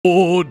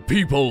Good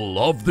people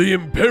of the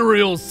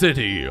Imperial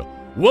City,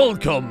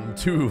 welcome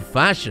to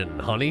fashion,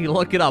 honey.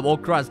 Look it up, or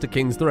Crusader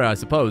Kings III, I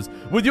suppose,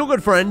 with your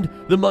good friend,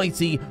 the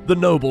mighty, the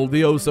noble,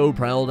 the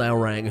oh-so-proud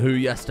Elrang, who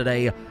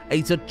yesterday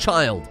ate a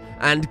child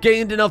and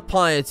gained enough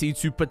piety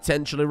to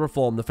potentially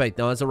reform the faith.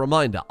 Now, as a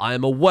reminder, I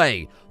am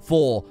away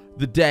for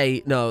the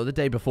day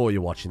before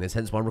you're watching this,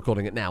 hence why I'm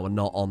recording it now and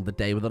not on the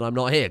day that I'm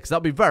not here, because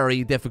that'd be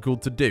very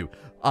difficult to do.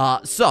 I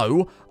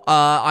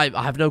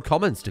have no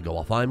comments to go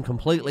off. I'm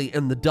completely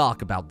in the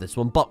dark about this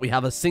one, but we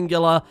have a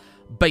singular,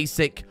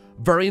 basic,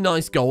 very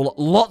nice goal.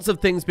 Lots of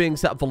things being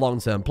set up for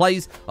long-term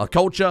plays. Our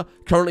culture,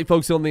 currently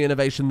focusing on the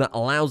innovation that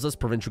allows us,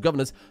 provincial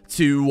governors,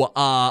 to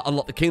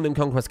unlock the kingdom,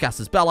 conquest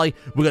Casus Belli.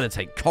 We're going to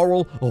take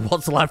Coral, or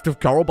what's left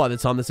of Coral, by the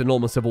time this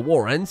enormous civil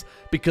war ends,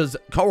 because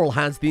Coral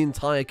has the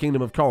entire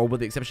kingdom of Coral, with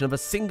the exception of a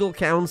single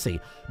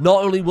county.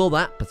 Not only will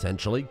that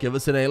potentially give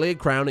us an AYLEID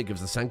crown, it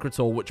gives us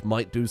Sancretor, which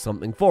might do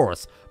something for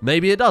us.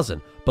 Maybe it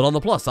doesn't, but on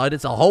the plus side,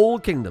 it's a whole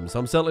kingdom, so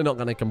I'm certainly not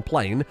going to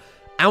complain.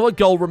 Our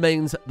goal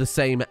remains the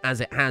same as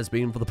it has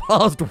been for the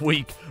past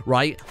week,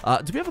 right?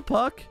 Do we have a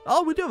perk?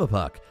 Oh, we do have a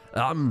perk.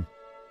 Heart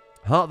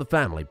of the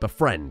Family,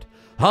 Befriend.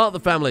 Heart of the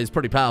Family is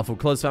pretty powerful.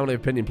 Close family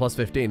opinion plus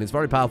 15. It's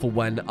very powerful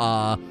when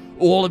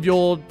all of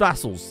your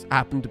vassals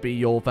happen to be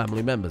your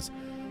family members.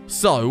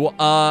 So,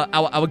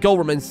 our goal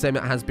remains the same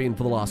it has been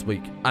for the last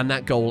week. And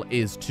that goal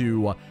is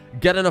to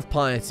get enough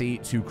piety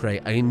to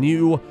create a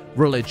new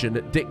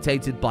religion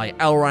dictated by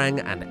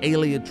Elrang and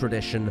AYLEID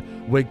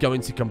tradition. We're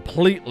going to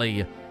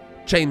completely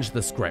change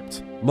the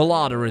script.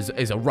 Malada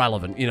is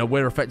irrelevant. You know,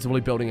 we're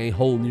effectively building a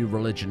whole new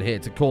religion here.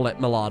 To call it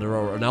Malada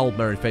or an old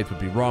Merry Faith would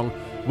be wrong.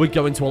 We're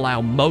going to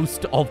allow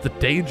most of the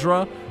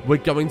Daedra. We're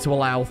going to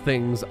allow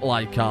things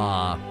like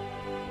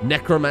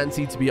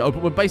necromancy to be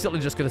open. We're basically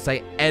just going to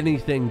say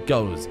anything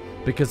goes,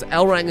 because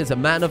Elrang is a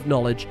man of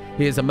knowledge,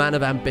 he is a man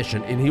of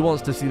ambition, and he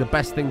wants to see the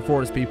best thing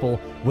for his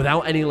people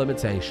without any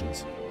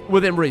limitations.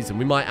 Within reason,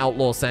 we might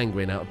outlaw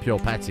Sanguine out of pure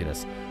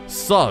pettiness.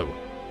 So,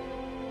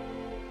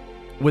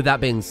 with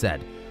that being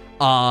said,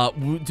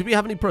 do we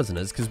have any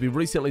prisoners? Because we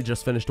recently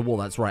just finished a war.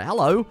 That's right.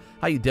 Hello.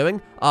 How you doing?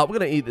 We're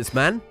going to eat this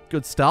man.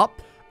 Good start.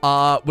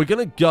 We're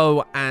going to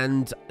go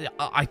and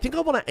I think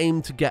I want to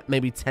aim to get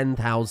maybe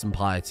 10,000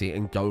 piety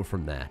and go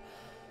from there.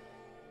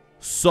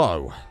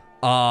 So,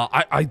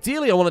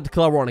 ideally, I want to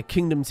declare we're on a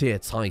kingdom tier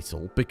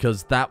title,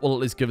 because that will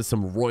at least give us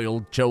some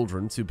royal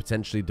children to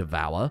potentially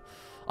devour.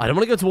 I don't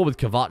want to go to war with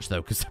Compatch,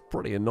 though, because they're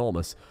pretty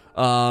enormous.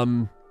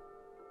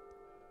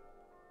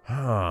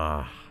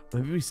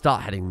 Maybe we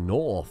start heading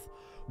north.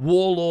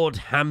 Warlord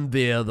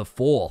Hamdir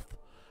IV.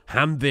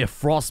 Hamdir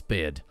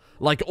Frostbeard.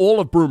 Like, all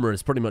of Bruma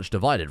is pretty much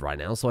divided right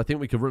now, so I think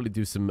we could really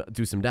do some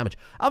damage.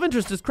 Out of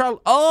interest, is Crowd...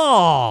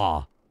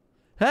 Oh!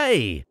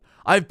 Hey!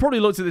 I've probably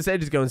looked at this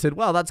ages ago and said,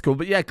 wow, that's cool.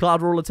 But yeah,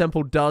 Cloud Ruler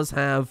Temple does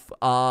have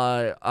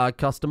a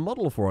custom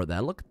model for it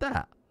there. Look at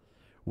that.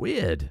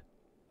 Weird.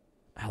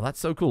 Oh, that's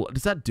so cool.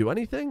 Does that do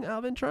anything out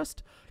of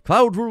interest?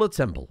 Cloud Ruler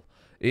Temple.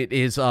 It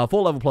is 4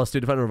 level plus 2,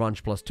 defender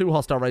advantage plus 2,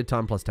 hostile raid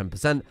time plus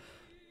 10%,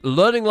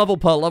 learning level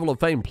per level of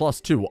fame plus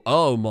 2.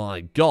 Oh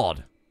my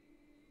god.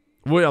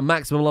 We are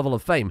maximum level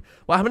of fame.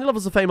 Well, how many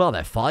levels of fame are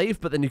there? 5,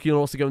 but then you can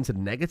also go into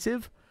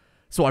negative.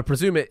 So I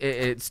presume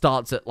it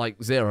starts at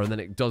like 0 and then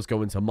it does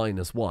go into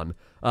 -1.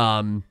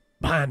 Man,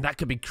 that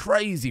could be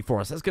crazy for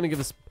us. That's going to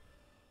give us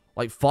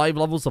like 5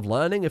 levels of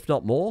learning, if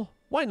not more.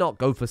 Why not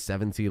go for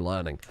 70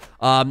 learning?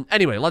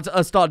 Anyway,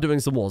 let's start doing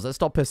some wars. Let's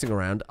stop pissing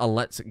around, and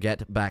let's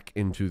get back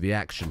into the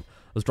action.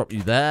 Let's drop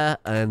you there,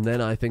 and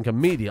then I think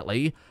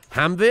immediately,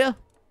 Hamdir,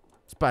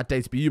 it's a bad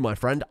day to be you, my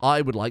friend.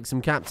 I would like some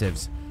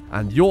captives,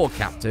 and your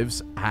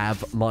captives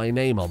have my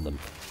name on them.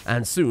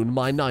 And soon,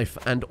 my knife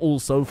and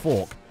also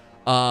fork.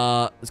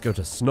 Let's go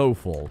to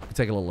Snowfall.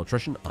 Take a little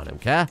attrition. I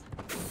don't care.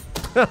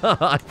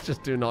 I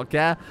just do not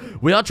care.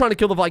 We are trying to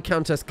kill the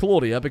Viscountess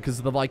Claudia,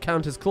 because the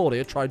Viscountess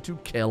Claudia tried to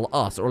kill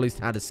us, or at least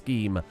had a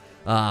scheme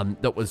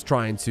that was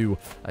trying to...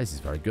 This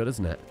is very good,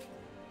 isn't it?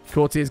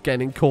 Courtiers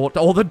gaining court.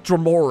 All the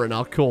Dremora in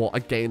our court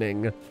are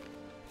gaining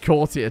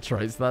courtier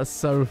traits. That's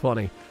so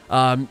funny.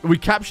 We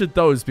captured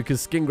those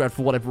because Skingrad,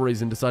 for whatever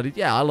reason, decided,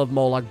 yeah, I love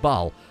Molag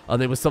Bal. And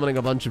they were summoning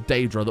a bunch of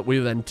Daedra that we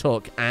then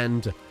took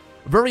and...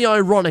 very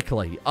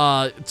ironically,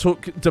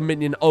 took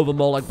dominion over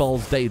Molag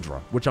Bal's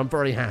Daedra, which I'm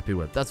very happy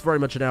with. That's very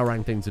much an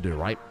Elrang thing to do,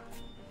 right?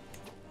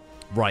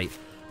 Right.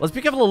 Let's be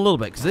careful a little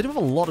bit, because they do have a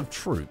lot of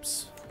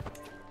troops.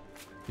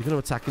 You're going to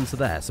attack into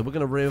there, so we're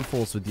going to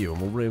reinforce with you,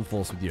 and we'll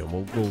reinforce with you,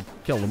 and we'll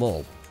kill them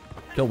all.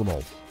 Kill them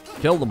all.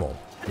 Kill them all.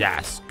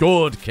 Yes,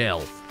 good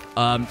kill.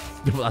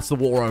 That's the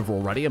war over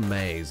already.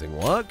 Amazing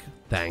work.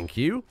 Thank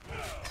you.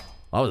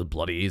 That was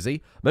bloody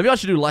easy. Maybe I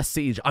should do less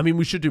siege. I mean,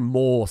 we should do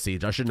more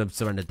siege. I shouldn't have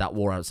surrendered that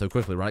war out so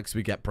quickly, right? Because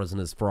we get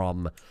prisoners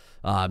from,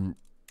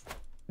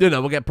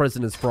 we'll get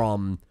prisoners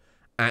from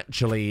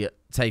actually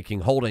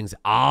taking holdings.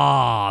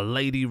 Ah,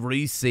 Lady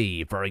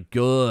Reese. Very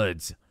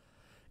good.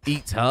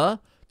 Eat her.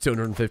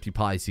 250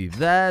 piety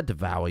there.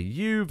 Devour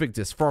you.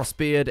 Victus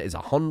Frostbeard is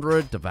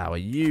 100. Devour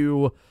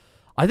you.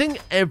 I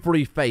think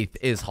every faith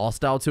is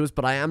hostile to us,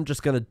 but I am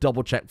just going to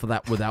double check for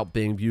that without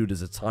being viewed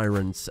as a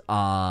tyrant's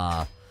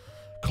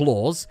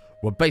clause.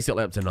 We're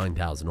basically up to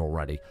 9,000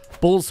 already.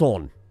 Bull's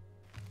Horn.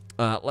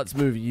 Let's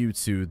move you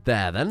to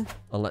there then.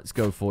 And let's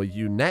go for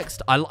you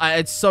next.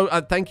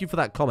 Thank you for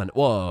that comment.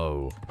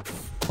 Whoa.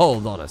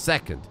 Hold on a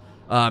second.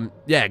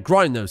 Yeah,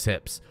 grind those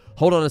hips.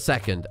 Hold on a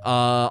second.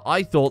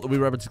 I thought that we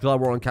were able to declare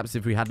war on captives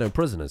if we had no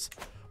prisoners.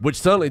 Which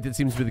certainly did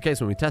seem to be the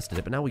case when we tested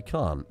it, but now we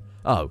can't.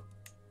 Oh.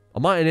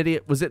 Am I an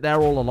idiot? Was it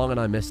there all along and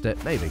I missed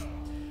it? Maybe.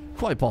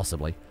 Quite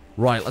possibly.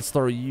 Right, let's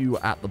throw you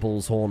at the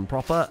Bull's Horn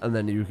proper, and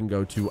then you can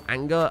go to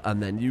Anger,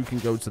 and then you can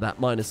go to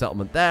that minor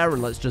settlement there,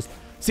 and let's just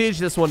siege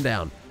this one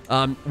down.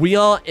 We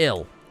are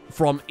ill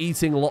from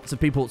eating lots of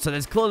people, so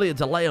there's clearly a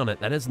delay on it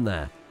then, isn't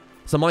there?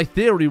 So my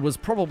theory was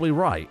probably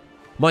right.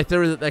 My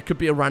theory that there could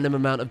be a random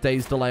amount of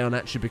days delay on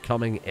actually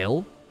becoming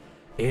ill.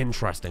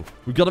 Interesting.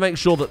 We've got to make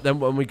sure that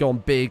then when we go on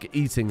big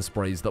eating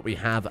sprees that we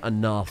have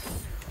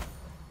enough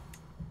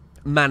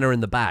mana in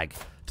the bag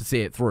to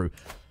see it through.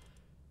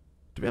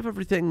 Do we have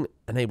everything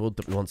enabled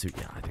that we want to?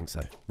 Yeah, I think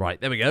so.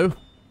 Right, there we go.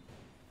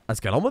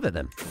 Let's get on with it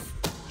then.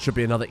 Should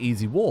be another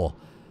easy war.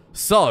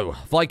 So,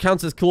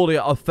 Viscountess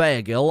Claudia of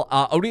Fairgill,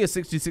 only a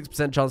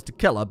 66% chance to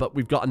kill her, but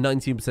we've got a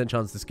 19% chance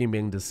of the scheme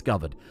being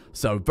discovered.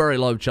 So, very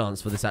low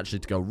chance for this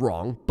actually to go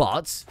wrong,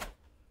 but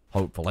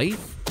hopefully.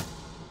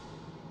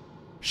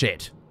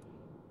 Shit.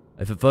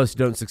 If at first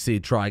you don't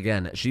succeed, try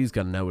again. She's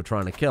going to know we're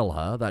trying to kill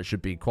her. That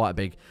should be quite a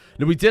big...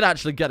 Now, we did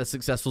actually get a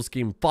successful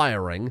scheme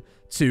firing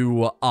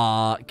to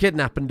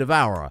kidnap and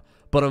devour her.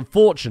 But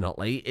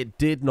unfortunately, it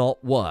did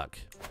not work.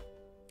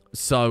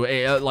 So,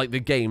 like, the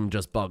game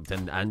just bugged.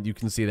 And you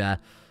can see there,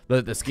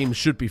 the scheme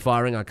should be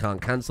firing. I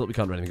can't cancel it. We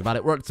can't do anything about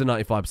it. We're up to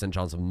 95%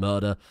 chance of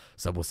murder.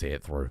 So, we'll see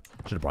it through.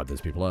 Should have bribed those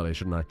people earlier,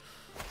 shouldn't I?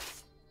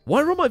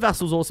 Why are all my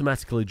vassals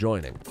automatically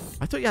joining?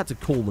 I thought you had to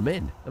call them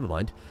in. Never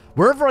mind.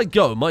 Wherever I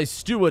go, my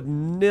steward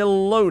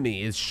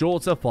Niloni is sure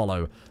to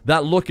follow.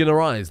 That look in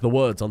her eyes, the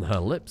words on her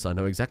lips. I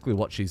know exactly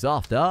what she's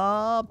after.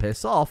 Ah,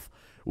 piss off.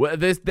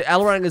 The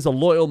Elrang is a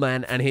loyal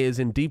man, and he is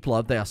in deep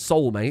love. They are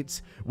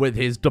soulmates with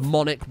his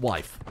demonic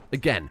wife.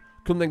 Again,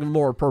 couldn't think of a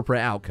more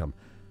appropriate outcome.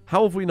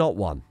 How have we not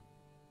won?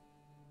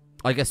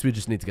 I guess we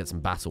just need to get some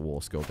battle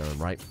war skill going,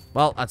 right?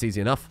 Well, that's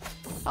easy enough.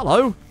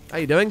 Hello. How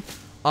you doing?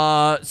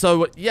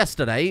 So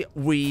yesterday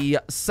we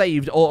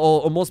saved,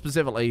 or more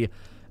specifically,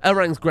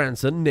 Elrang's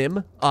grandson,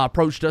 Nim,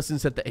 approached us and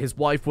said that his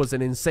wife was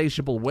an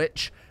insatiable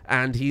witch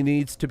and he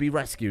needs to be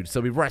rescued.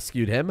 So we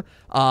rescued him,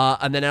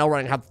 and then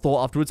Elrang had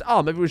thought afterwards,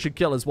 oh, maybe we should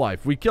kill his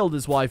wife. We killed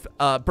his wife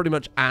pretty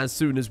much as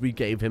soon as we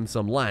gave him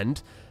some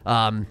land.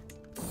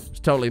 It's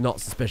totally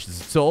not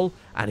suspicious at all,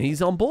 and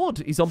he's on board.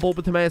 He's on board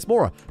with Timaeus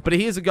Mora. But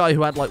he is a guy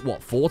who had, like,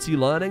 what, 40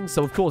 learning?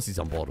 So of course he's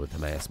on board with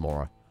Timaeus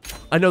Mora.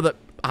 I know that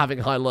having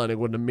high learning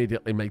wouldn't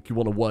immediately make you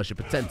want to worship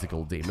a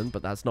tentacle demon,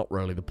 but that's not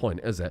really the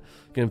point, is it?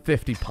 Getting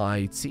 50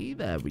 piety,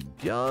 there we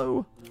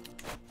go.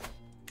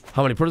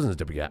 How many prisoners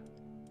did we get?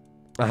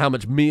 How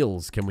much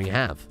meals can we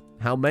have?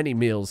 How many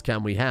meals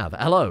can we have?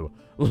 Hello,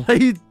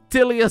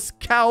 Ladilius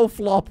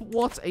Cowflop.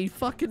 What a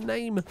fucking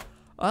name.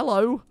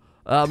 Hello.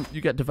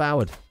 You get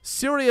devoured.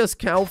 Sirius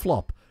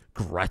Cowflop.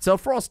 Greta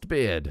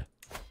Frostbeard.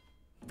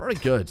 Very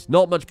good.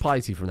 Not much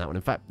piety from that one.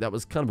 In fact, that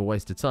was kind of a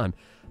waste of time.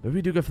 Maybe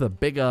we do go for the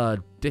bigger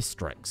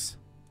districts.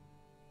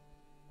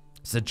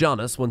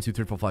 Sejanus, 1, 2,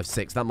 3, 4, 5,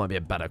 6. That might be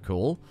a better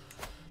call.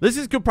 This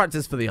is good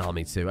practice for the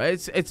army too.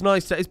 It's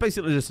nice. It's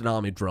basically just an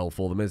army drill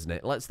for them, isn't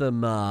it? Lets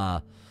them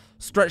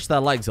stretch their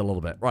legs a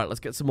little bit. Right, let's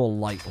get some more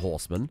light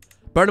horsemen.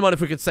 Bear in mind,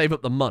 if we could save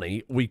up the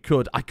money, we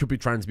could. I could be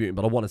transmuting,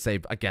 but I want to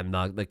save, again,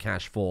 the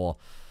cash for...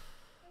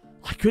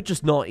 I could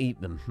just not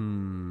eat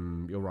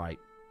them. You're right.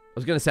 I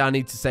was going to say I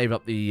need to save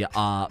up the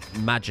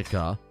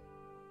Magicka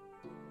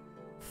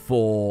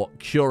for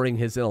curing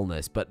his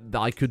illness, but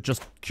I could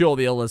just cure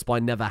the illness by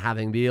never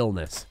having the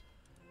illness.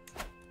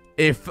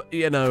 If,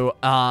 you know,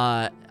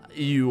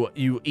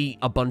 you eat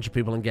a bunch of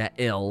people and get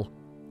ill,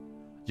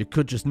 you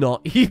could just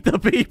not eat the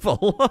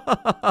people.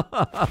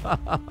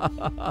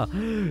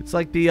 It's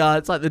like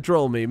the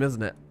troll meme,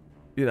 isn't it?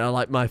 You know,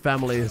 like my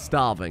family is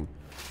starving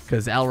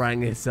because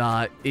Elrang is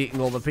eating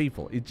all the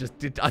people.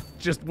 I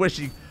just wish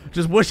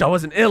I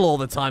wasn't ill all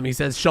the time. He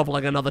says,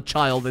 shoveling another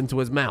child into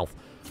his mouth.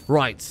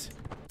 Right,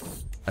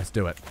 let's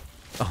do it.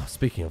 Oh,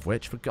 speaking of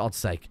which, for God's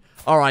sake.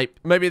 All right,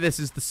 maybe this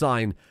is the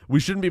sign. We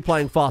shouldn't be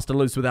playing fast and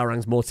loose with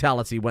Elrang's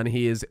mortality when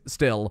he is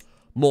still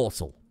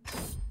mortal.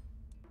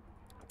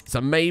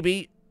 So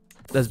maybe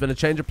there's been a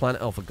change of plan.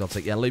 Oh, for God's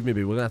sake. Yeah, leave me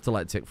be. We're going to have to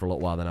let it tick for a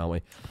little while then, aren't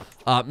we?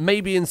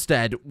 Maybe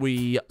instead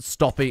we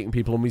stop eating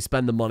people and we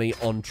spend the money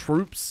on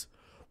troops,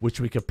 which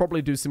we could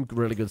probably do some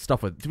really good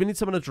stuff with. Do we need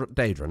someone to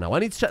Daedra? No, I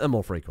need to check them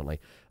more frequently.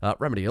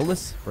 Remedy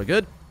illness. Very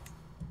good.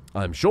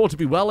 I'm sure to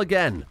be well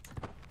again.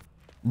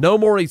 No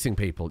more eating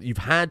people. You've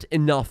had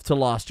enough to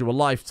last you a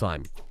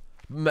lifetime.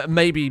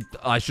 Maybe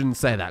I shouldn't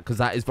say that, because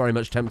that is very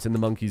much tempting the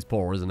monkey's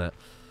paw, isn't it?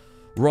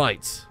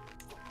 Right.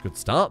 Good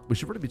start. We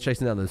should really be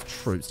chasing down those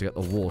troops to get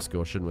the war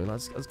score, shouldn't we?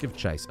 Let's give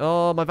chase.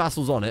 Oh, my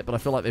vassal's on it, but I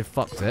feel like they've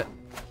fucked it.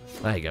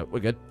 There you go. We're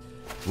good.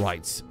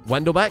 Right.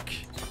 Wendelbeck.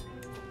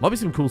 Might be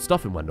some cool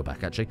stuff in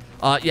Wendelbeck, actually.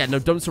 Yeah, no,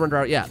 don't surrender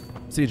out yet.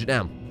 Siege it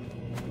down.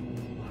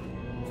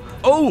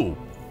 Oh!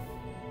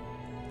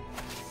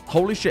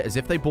 Holy shit, as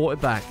if they bought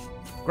it back.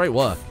 Great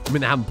work. I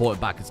mean, they haven't bought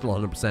it back. It's still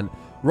 100%.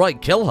 Right,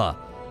 kill her.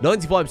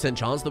 95%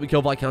 chance that we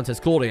kill Viscountess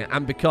Claudia.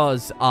 And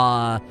because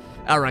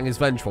Arang is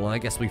vengeful, and I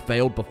guess we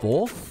failed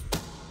before,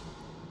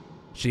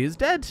 she is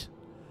dead.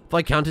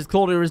 Viscountess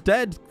Claudia is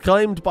dead,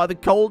 claimed by the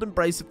cold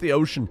embrace of the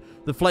ocean.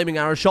 The flaming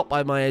arrow shot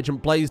by my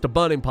agent blazed a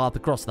burning path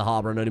across the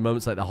harbour, and only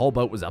moments later the whole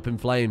boat was up in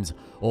flames.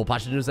 All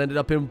passengers ended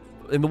up in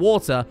the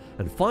water,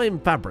 and fine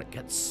fabric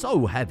gets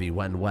so heavy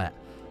when wet.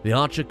 The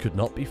archer could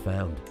not be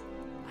found.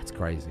 That's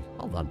crazy.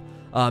 Well done.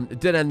 It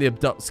did end the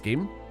abduct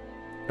scheme.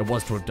 It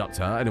was to abduct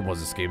her, and it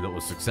was a scheme that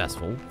was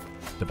successful,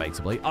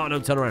 debatably. Oh,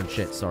 no, turn around.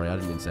 Shit, sorry, I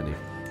didn't mean to send you.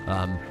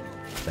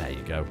 There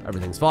you go.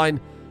 Everything's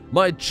fine.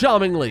 My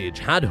charming liege,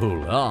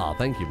 Hadhul. Ah,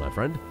 thank you, my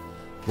friend.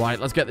 Right,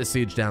 let's get this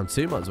siege down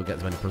too. Might as well get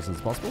as many prisoners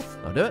as possible.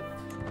 I'll do it.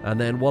 And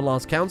then one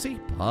last county.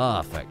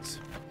 Perfect.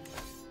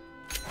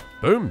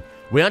 Boom.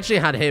 We actually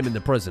had him in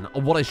the prison.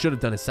 What I should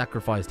have done is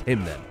sacrificed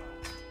him then.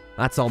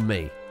 That's on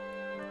me.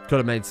 Could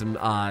have made some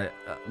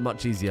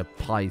much easier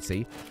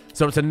piety.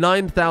 So it's a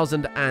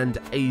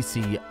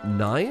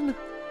 9,089.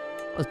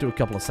 Let's do a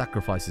couple of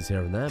sacrifices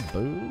here and there.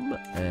 Boom.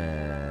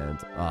 And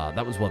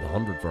that was worth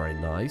 100. Very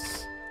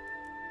nice.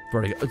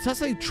 Very good. Does that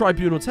say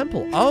Tribunal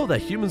Temple? Oh, they're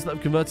humans that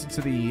have converted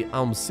to the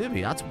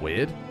Civi. That's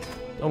weird.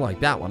 Don't like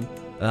that one.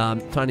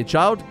 Tiny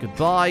Child,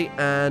 goodbye.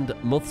 And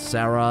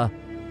Muthsera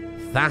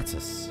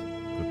Thatus,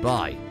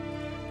 goodbye.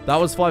 That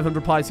was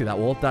 500 piety, that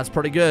war. That's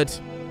pretty good.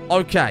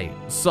 Okay,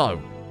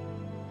 so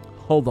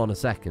hold on a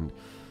second.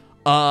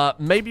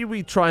 Maybe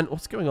we try and...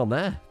 What's going on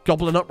there?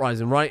 Goblin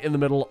Uprising right in the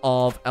middle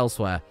of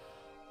elsewhere.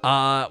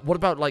 What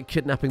about, like,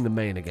 kidnapping the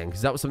main again?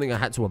 Because that was something I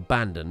had to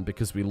abandon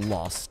because we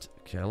lost.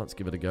 Okay, let's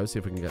give it a go. See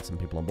if we can get some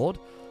people on board.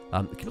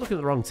 Keep looking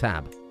at the wrong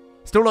tab.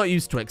 Still not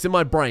used to it. Because in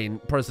my brain,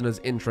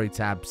 Prisoners, Intro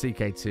tab,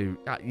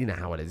 CK2, you know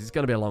how it is. It's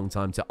going to be a long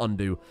time to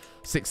undo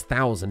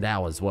 6,000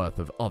 hours worth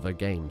of other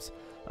games.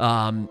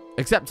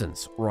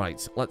 Acceptance.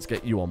 Right, let's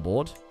get you on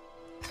board.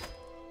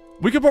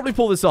 We could probably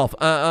pull this off,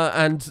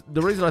 and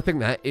the reason I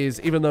think that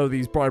is, even though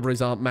these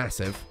briberies aren't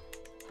massive,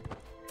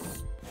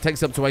 it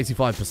takes up to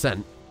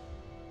 85%.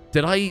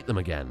 Did I eat them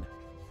again?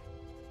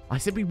 I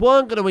said we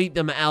weren't going to eat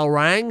them,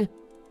 Elrang.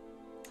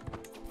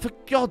 For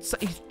God's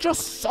sake, he's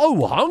just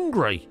so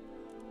hungry.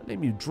 I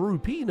name you Drew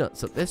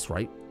Peanuts at this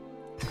rate.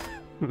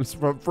 It's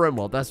from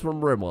Rimworld. That's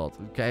from Rimworld.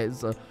 Okay,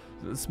 it's a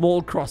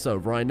small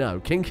crossover, I know.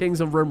 Kings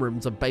and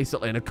Rimrims are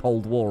basically in a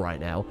cold war right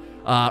now.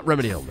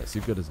 Remedy illness.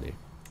 You're good as new.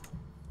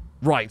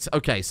 Right,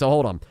 okay, so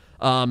hold on.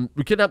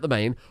 We kidnapped the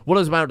main. What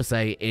I was about to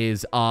say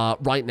is,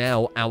 right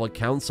now, our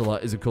counselor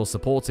is, of course,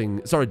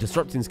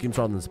 disrupting schemes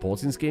rather than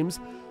supporting schemes.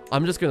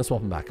 I'm just going to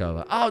swap them back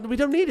over. Oh, we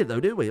don't need it, though,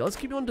 do we? Let's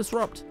keep you on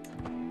disrupt.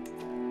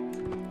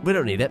 We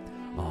don't need it.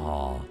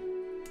 Oh,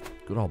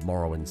 good old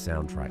Morrowind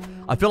soundtrack.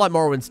 I feel like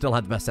Morrowind still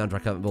had the best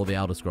soundtrack out of all the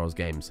Elder Scrolls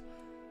games.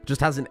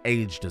 Just hasn't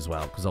aged as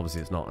well, because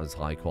obviously it's not as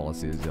high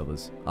quality as the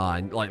others.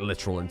 Like,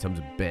 literal in terms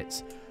of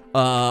bits.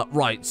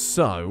 Right,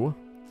 so...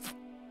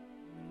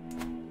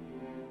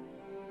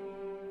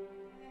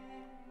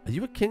 Are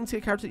you a king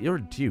tier character? You're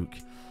a duke.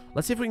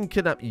 Let's see if we can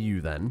kidnap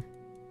you then.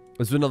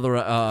 There's another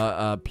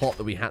plot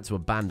that we had to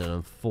abandon,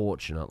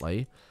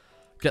 unfortunately.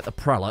 Get the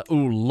prelate.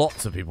 Ooh,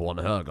 lots of people want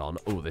her gone.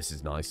 Ooh, this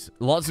is nice.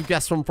 Lots of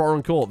guests from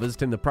foreign court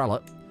visiting the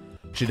prelate.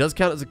 She does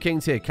count as a king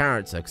tier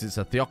character because it's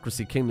a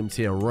theocracy kingdom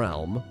tier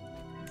realm.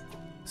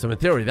 So in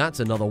theory, that's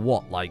another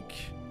what, like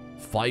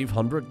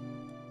 500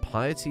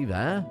 piety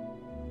there?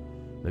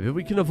 Maybe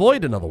we can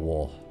avoid another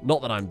war.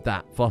 Not that I'm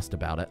that fussed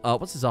about it.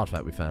 What's this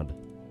artifact we found?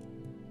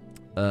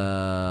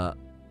 I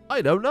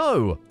don't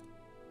know.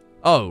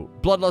 Oh,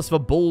 Bloodlust for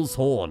Bull's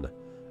Horn.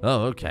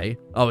 Oh, okay.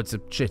 Oh, it's a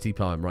shitty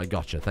poem, right?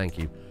 Gotcha, thank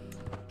you.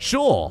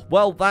 Sure,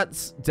 well,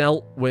 that's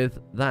dealt with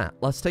that.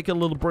 Let's take a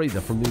little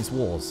breather from these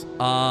wars.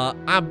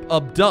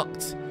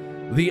 Abduct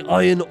the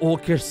Iron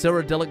Orcish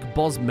Cyrodiilic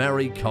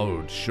Bosmeri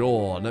Code.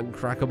 Sure, an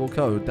uncrackable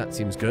code. That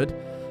seems good.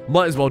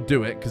 Might as well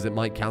do it, because it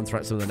might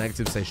counteract some of the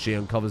negatives. Say she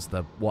uncovers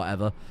the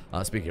whatever.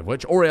 Speaking of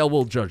which, Auriel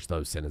will judge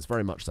those sinners,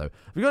 very much so.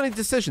 Have we got any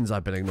decisions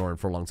I've been ignoring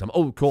for a long time?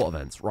 Oh, court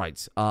events.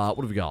 Right. What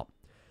have we got?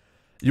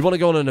 You want to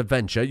go on an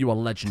adventure? You are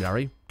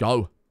legendary.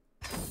 Go.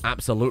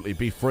 Absolutely.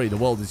 Be free. The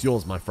world is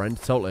yours, my friend.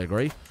 Totally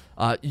agree.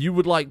 You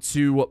would like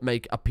to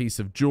make a piece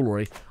of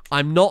jewelry.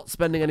 I'm not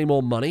spending any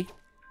more money.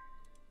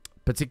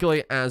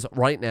 Particularly as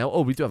right now...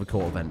 Oh, we do have a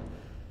court event.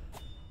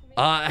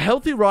 A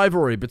healthy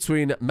rivalry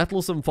between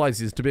mettlesome fighters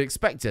is to be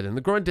expected, and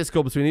the growing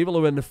discord between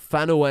Evilu and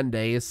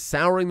Fanuende is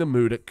souring the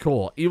mood at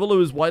court.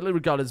 Evilu is widely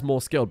regarded as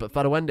more skilled, but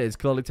Fanuende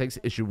clearly takes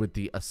issue with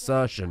the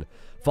assertion.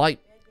 Fight.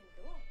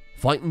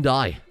 Fight and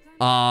die.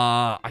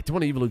 I don't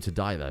want Evilu to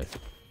die, though.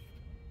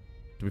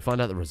 Do we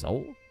find out the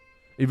result?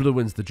 Evilu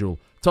wins the duel.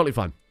 Totally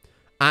fine.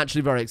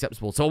 Actually very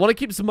acceptable. So I want to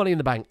keep some money in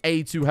the bank.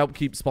 To help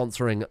keep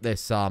sponsoring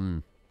this,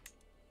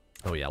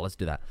 Oh, yeah, let's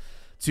do that.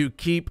 To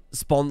keep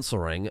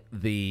sponsoring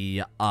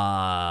the,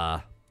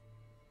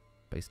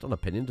 Based on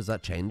opinion, does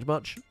that change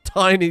much?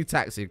 Tiny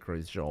tax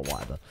increase, sure,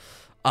 whatever.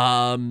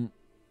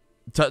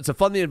 To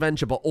fund the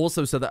adventure, but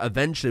also so that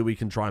eventually we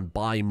can try and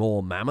buy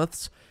more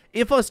mammoths.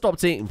 If I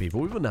stopped eating people,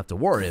 we wouldn't have to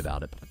worry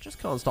about it, but I just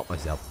can't stop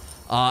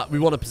myself. We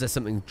want to possess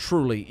something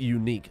truly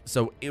unique,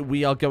 so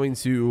we are going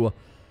to...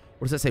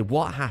 What does that say?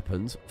 What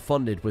happened?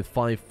 Funded with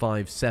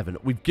 557.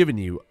 We've given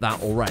you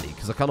that already,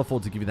 because I can't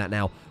afford to give you that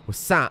now. We're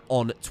sat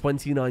on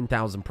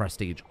 29,000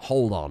 prestige.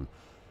 Hold on.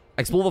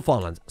 Explore the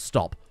farmlands.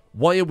 Stop.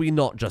 Why are we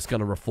not just going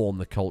to reform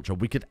the culture?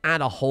 We could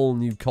add a whole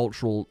new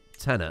cultural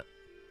tenet.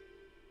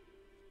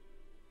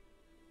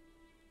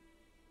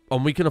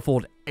 And we can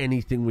afford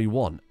anything we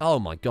want. Oh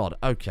my god.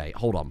 Okay,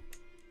 hold on.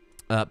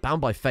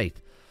 Bound by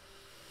faith.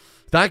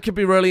 That could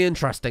be really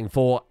interesting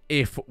for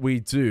if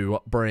we do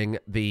bring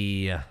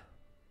the...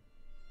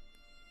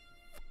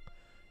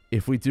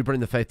 If we do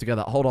bring the faith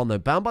together. Hold on, though.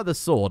 Bound by the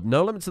sword.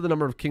 No limit to the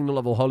number of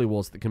kingdom-level holy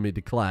wars that can be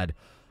declared.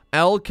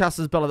 L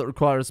casters Bella that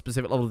require a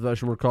specific level of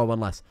devotion will require one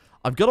less.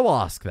 I've got to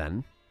ask,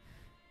 then.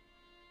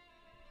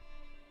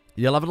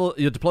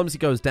 Your diplomacy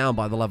goes down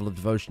by the level of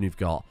devotion you've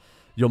got.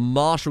 Your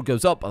martial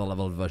goes up by the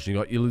level of devotion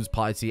you've got. You lose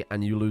piety,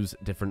 and you lose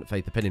different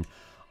faith opinion.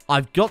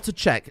 I've got to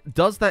check.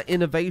 Does that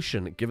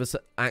innovation give us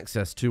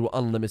access to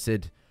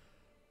unlimited...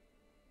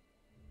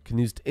 Can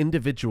use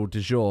individual de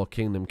jure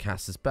kingdom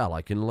cast a spell.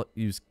 I can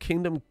use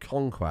kingdom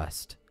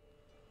conquest.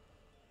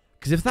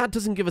 Because if that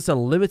doesn't give us a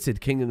limited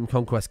kingdom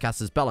conquest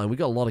cast a spell, and we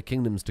got a lot of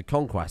kingdoms to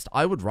conquest,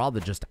 I would rather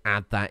just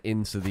add that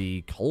into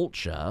the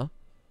culture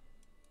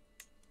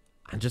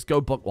and just go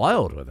buck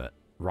wild with it,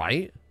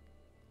 right?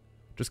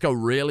 Just go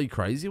really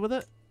crazy with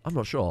it? I'm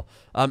not sure.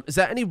 Is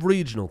there any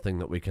regional thing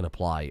that we can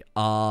apply?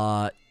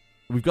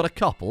 We've got a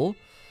couple.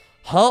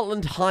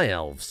 Heartland High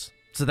Elves.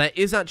 So there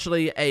is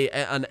actually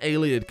an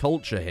AYLEID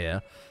culture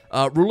here.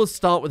 Rulers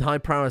start with high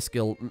power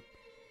skill.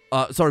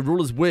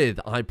 Rulers with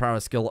high power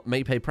skill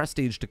may pay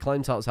prestige to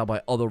claim titles held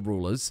by other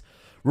rulers.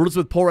 Rulers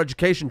with poor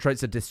education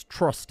traits are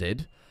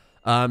distrusted.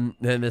 Then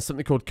there's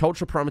something called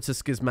culture parameter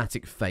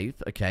schismatic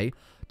faith. Okay.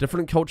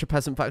 Different culture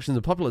peasant factions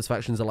and populous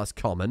factions are less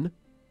common.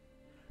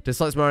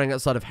 Dislikes marrying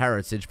outside of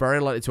heritage. Very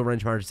likely to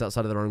arrange marriages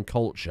outside of their own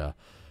culture.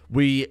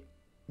 We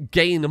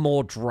gain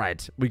more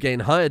dread. We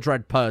gain higher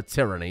dread per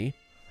tyranny.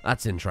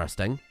 That's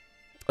interesting.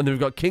 And then we've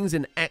got Kings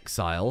in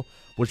Exile,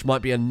 which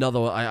might be another...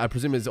 I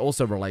presume is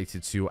also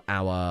related to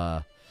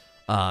our...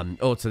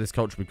 to this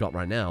culture we've got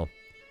right now.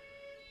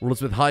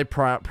 Rulers with high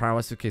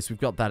prowess. Okay, so we've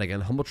got that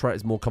again. Humble trait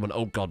is more common.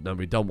 Oh, God, no,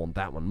 we don't want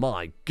that one.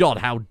 My God,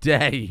 how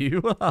dare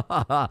you?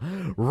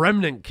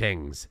 Remnant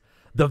Kings.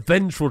 The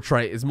vengeful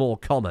trait is more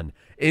common.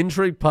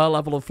 Intrigue per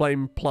level of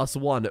flame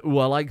 +1. Ooh,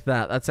 I like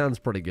that. That sounds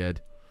pretty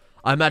good.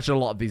 I imagine a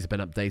lot of these have been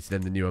updated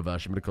in the newer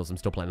version, but of course I'm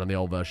still playing on the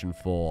old version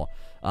for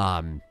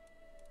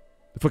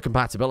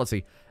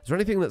compatibility. Is there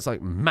anything that's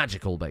like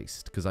magical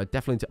based? Because I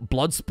definitely...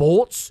 Blood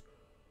sports?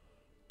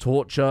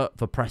 Torture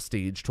for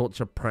prestige,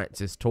 torture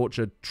practice,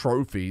 torture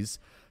trophies.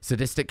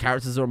 Sadistic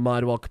characters are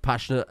admired while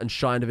compassionate and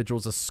shy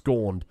individuals are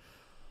scorned.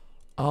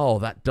 Oh,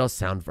 that does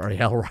sound very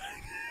hell right.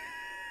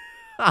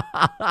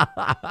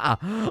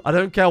 I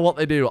don't care what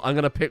they do. I'm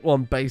going to pick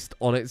one based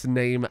on its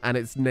name and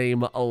its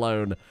name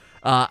alone.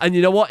 And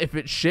you know what? If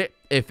it's shit,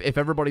 if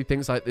everybody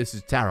thinks like this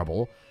is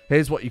terrible,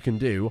 here's what you can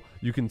do.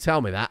 You can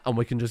tell me that, and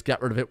we can just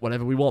get rid of it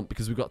whenever we want,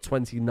 because we've got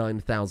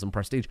 29,000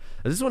 prestige.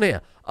 There's this one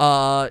here.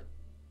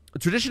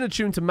 Tradition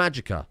attuned to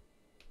Magicka.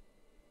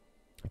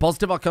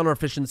 Positive Arcana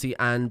efficiency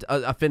and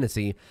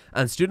affinity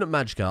and student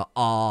Magicka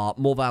are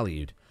more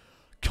valued.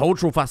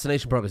 Cultural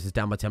fascination progress is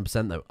down by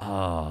 10%,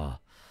 though.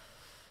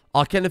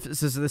 Arcane,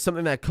 so there's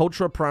something there.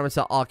 Cultural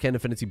parameter, arcane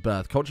affinity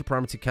birth. Cultural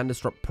parameter can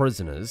disrupt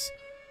prisoners.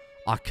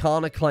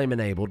 Arcana claim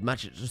enabled.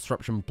 Magic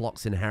disruption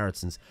blocks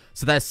inheritance.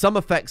 So there's some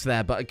effects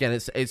there, but again,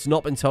 it's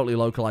not been totally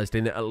localized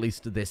in at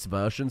least this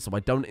version, so I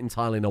don't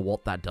entirely know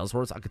what that does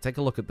for us. I could take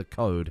a look at the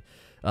code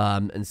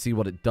and see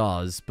what it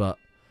does, but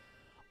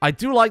I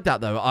do like that,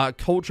 though.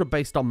 Culture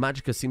based on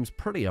Magicka seems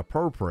pretty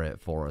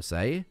appropriate for us,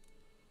 eh?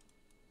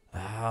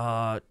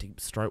 Deep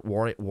Strike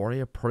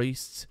warrior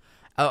priests.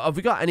 Have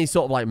we got any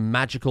sort of, like,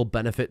 magical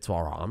benefit to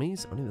our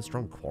armies? Only the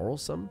strong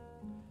quarrelsome?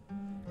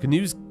 Can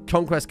use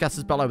Conquest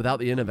Casus Belli without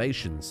the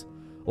innovations.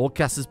 Or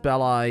Casus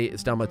Belli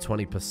is down by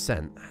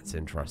 20%. That's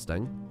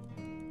interesting.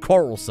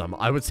 Quarrelsome.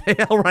 I would say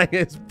Elrang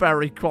is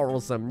very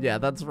quarrelsome. Yeah,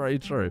 that's very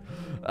true.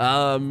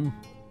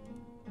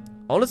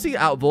 Honestly,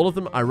 out of all of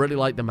them, I really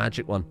like the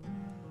magic one.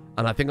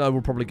 And I think I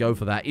will probably go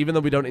for that. Even though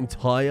we don't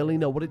entirely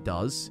know what it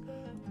does,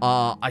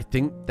 I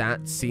think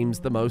that seems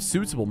the most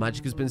suitable.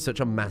 Magic has been such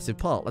a massive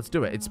part. Let's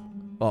do it. It's...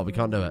 Oh, we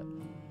can't do it.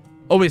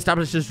 Oh, we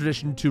established this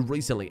tradition too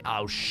recently.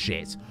 Oh,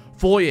 shit.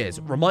 4 years.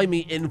 Remind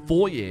me in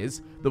 4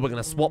 years that we're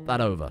going to swap that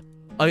over.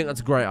 I think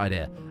that's a great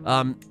idea.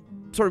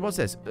 Sorry, what's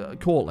this?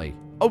 Courtly.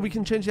 Oh, we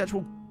can change the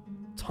actual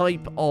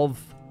type of...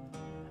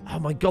 Oh,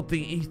 my God, the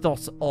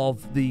ethos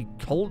of the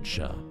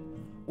culture.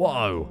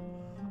 Whoa.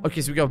 Okay,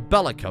 so we go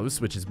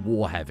bellicose, which is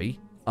war-heavy.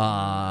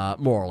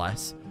 More or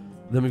less.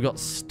 Then we've got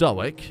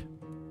stoic.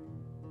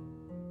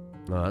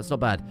 No, that's not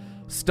bad.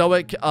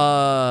 Stoic,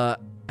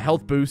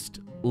 health boost,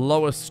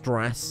 lower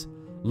stress,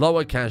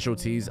 Lower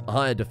casualties,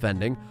 higher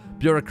defending.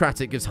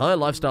 Bureaucratic gives higher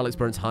lifestyle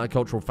experience, higher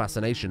cultural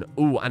fascination.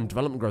 Ooh, and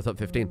development growth up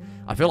 15.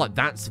 I feel like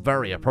that's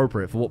very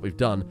appropriate for what we've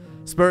done.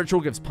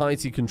 Spiritual gives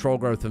piety, control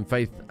growth, and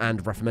faith,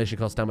 and reformation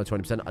costs down by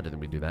 20%. I don't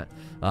think we do that.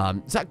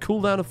 Is that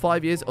cooldown of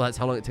 5 years? Oh, that's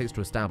how long it takes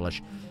to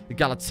establish.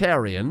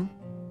 Egalitarian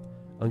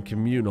and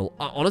communal.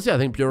 Honestly, I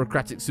think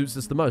bureaucratic suits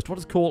us the most. What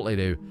does courtly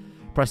do?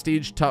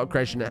 Prestige, title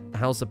creation,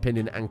 house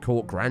opinion, and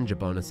court grandeur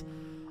bonus.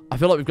 I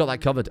feel like we've got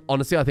that covered.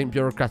 Honestly, I think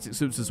bureaucratic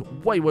suits us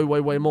way, way,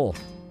 way, way more.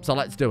 So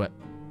let's do it.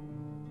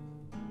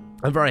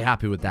 I'm very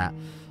happy with that.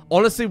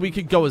 Honestly, we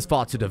could go as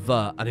far to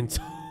divert an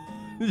entire...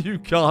 You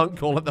can't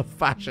call it the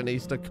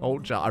fashionista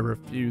culture. I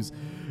refuse.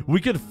 We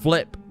could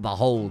flip the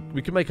whole...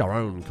 We could make our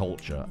own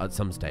culture at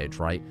some stage,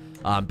 right?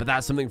 But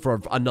that's something for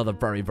another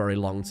very, very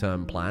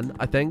long-term plan,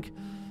 I think.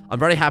 I'm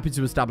very happy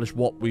to establish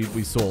what we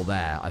saw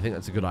there. I think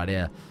that's a good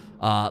idea.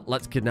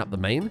 Let's kidnap the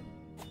main.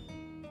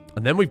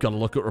 And then we've got to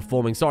look at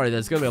reforming. Sorry,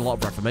 there's going to be a lot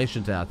of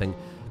reformation today, I think.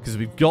 Because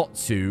we've got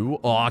to...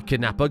 Oh,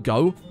 kidnapper,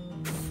 go.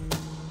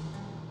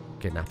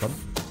 Kidnap him.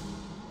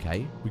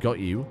 Okay, we got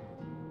you.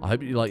 I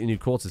hope you like your new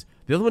quarters.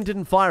 The other one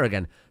didn't fire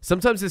again.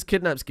 Sometimes this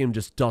kidnap scheme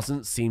just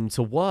doesn't seem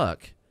to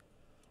work.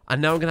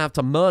 And now I'm going to have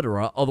to murder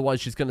her. Otherwise,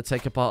 she's going to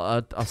take up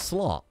a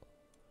slot.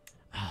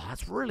 Oh,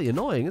 that's really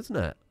annoying, isn't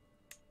it?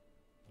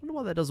 I wonder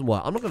why that doesn't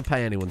work. I'm not going to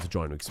pay anyone to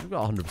join me because we've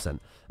got 100%.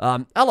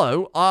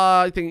 Hello,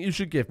 I think you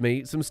should give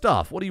me some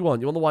stuff. What do you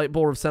want? You want the white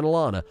boar of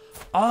Senelana?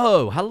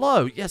 Oh,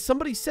 hello. Yes,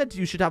 somebody said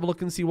you should have a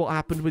look and see what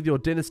happened with your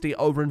dynasty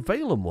over in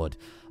Valenwood.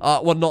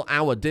 Well, not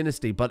our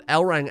dynasty, but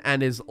Elrang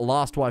and his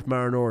last wife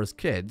Marinora's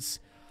kids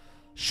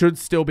should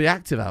still be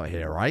active out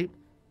here, right?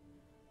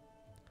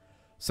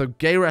 So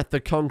Gareth the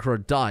Conqueror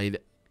died.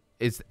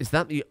 Is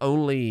that the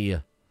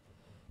only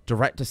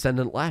direct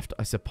descendant left?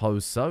 I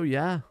suppose so,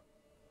 yeah.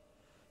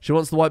 She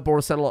wants the white boar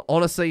of Senelana.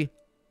 Honestly,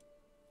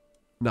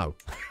 no.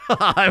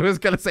 I was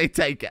going to say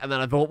take it, and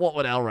then I thought, what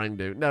would Elrang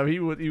do? No, he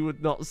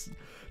would not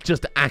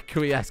just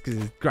acquiesce because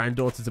his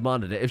granddaughter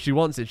demanded it. If she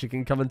wants it, she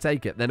can come and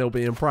take it. Then he'll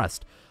be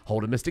impressed.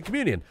 Hold a Mystic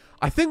Communion.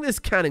 I think this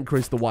can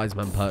increase the Wise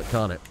Man perk,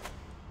 can't it?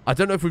 I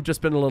don't know if we've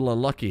just been a little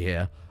unlucky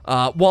here.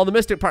 While the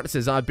Mystic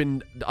practices, I've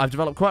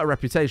developed quite a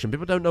reputation.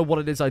 People don't know what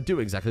it is I do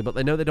exactly, but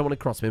they know they don't want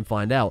to cross me and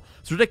find out.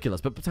 It's ridiculous,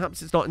 but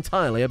perhaps it's not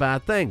entirely a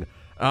bad thing.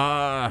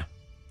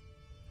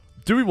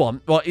 Do we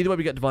want... Well, either way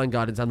we get Divine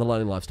Guidance and the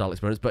Learning Lifestyle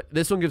Experience, but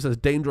this one gives us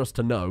Dangerous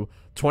to Know,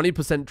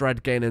 20%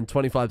 Dread Gain and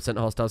 25%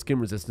 Hostile Skin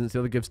Resistance. The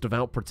other gives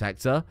Devout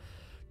Protector,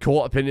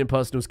 Court Opinion,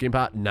 Personal Skin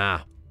Power.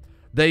 Nah.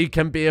 They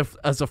can be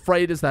as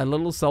afraid as their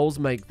little souls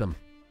make them.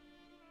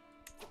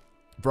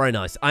 Very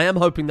nice. I am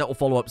hoping that will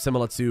follow up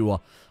similar to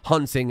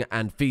Hunting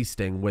and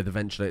Feasting, with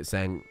eventually it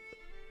saying,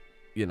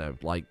 you know,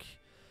 like...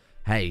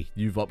 Hey,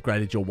 you've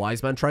upgraded your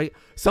Wise Man trait.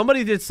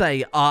 Somebody did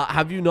say,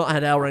 have you not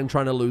had Elrang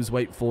trying to lose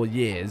weight for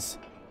years?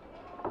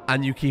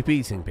 And you keep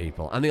eating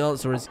people? And the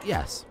answer is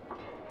yes.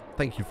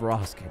 Thank you for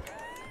asking.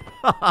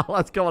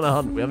 Let's go on a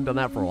hunt. We haven't done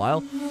that for a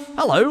while.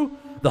 Hello.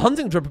 The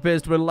hunting trip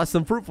appears to have been less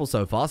than fruitful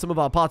so far. Some of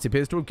our party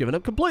appears to have given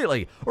up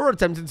completely, or are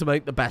attempting to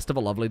make the best of a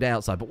lovely day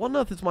outside. But what on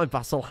earth is my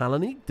vassal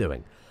Halanique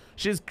doing?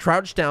 She is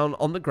crouched down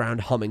on the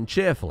ground, humming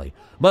cheerfully.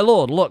 My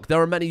lord, look,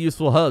 there are many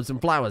useful herbs and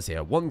flowers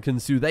here. One can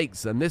soothe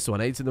aches, and this one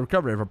aids in the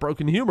recovery of a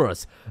broken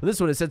humerus. And this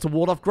one is said to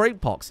ward off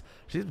great pox.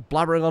 She's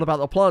blabbering on about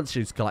the plants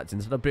she's collecting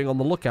instead of being on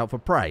the lookout for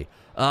prey.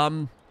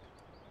 Elrang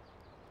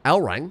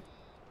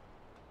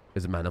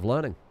is a man of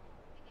learning.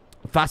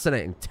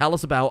 Fascinating. Tell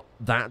us about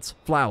that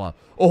flower.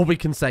 Or we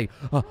can say,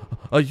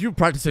 are you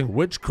practicing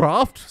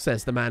witchcraft?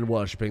 Says the man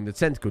worshipping the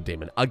tentacle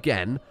demon.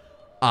 Again,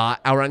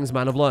 Elrang's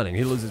man of learning.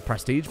 He loses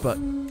prestige, but...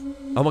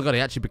 Oh my god, he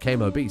actually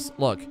became obese.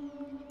 Look.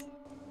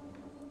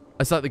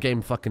 It's like the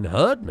game fucking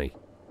heard me.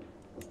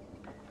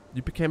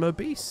 You became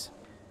obese.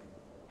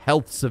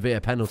 Health severe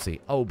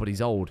penalty. Oh, but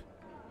he's old.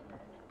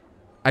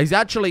 He's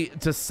actually...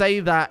 To say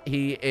that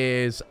he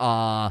is,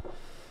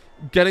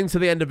 getting to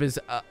the end of his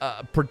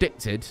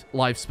predicted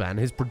lifespan,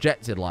 his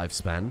projected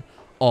lifespan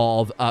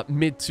of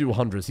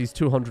mid-200s. He's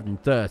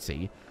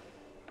 230.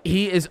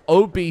 He is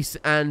obese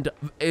and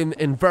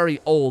in very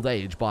old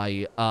age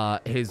by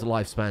his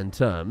lifespan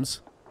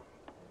terms.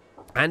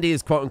 And he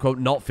is, quote-unquote,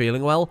 not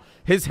feeling well.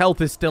 His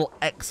health is still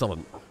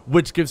excellent,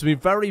 which gives me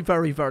very,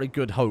 very, very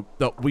good hope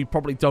that we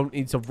probably don't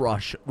need to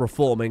rush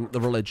reforming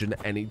the religion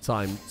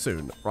anytime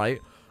soon,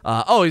 right?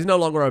 Oh, he's no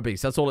longer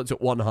obese. That's all it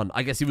took, one hunt.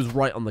 I guess he was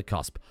right on the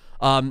cusp.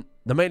 The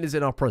main is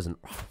in our prison.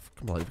 Oh,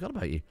 come on, I forgot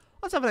about you.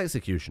 Let's have an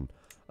execution.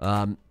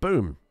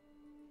 Boom.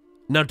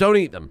 No, don't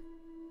eat them.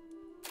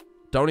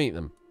 Don't eat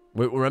them.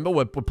 Remember,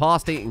 we're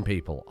past eating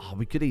people. Oh,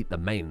 we could eat the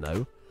main,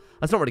 though.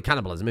 That's not really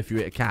cannibalism if you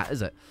eat a cat,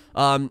 is it?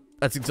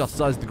 Let's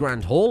exorcise the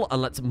Grand Hall,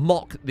 and let's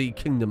mock the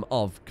Kingdom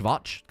of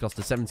Compatch. Cost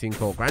a 17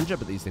 core grandeur,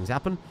 but these things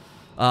happen.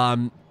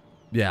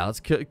 Yeah, let's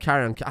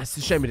carry on. It's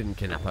a shame we didn't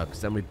kidnap her,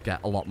 because then we'd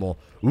get a lot more.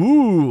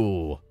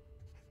 Ooh.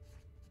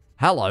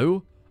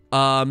 Hello.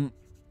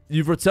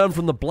 You've returned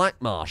from the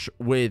Black Marsh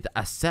with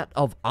a set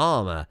of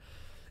armor.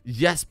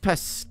 Yes,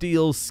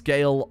 steel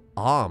scale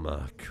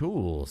armor.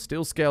 Cool.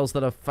 Steel scales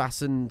that are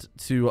fastened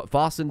to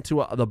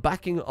the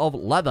backing of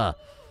leather.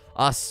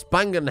 A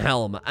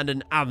Spangenhelm and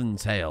an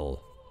Aventail.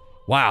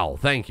 Wow,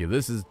 thank you.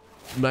 This is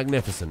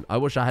magnificent. I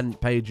wish I hadn't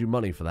paid you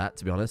money for that,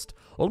 to be honest.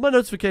 All my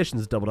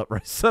notifications doubled up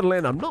very suddenly,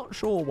 and I'm not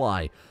sure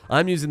why.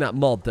 I'm using that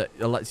mod that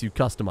lets you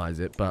customize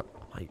it, but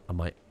I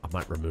might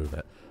remove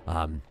it.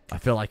 I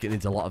feel like it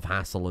needs a lot of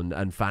hassle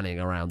and fanning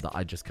around that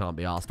I just can't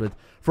be arsed with.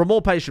 For a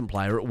more patient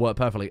player, it will work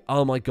perfectly.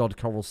 Oh my god,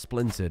 Coral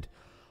splintered.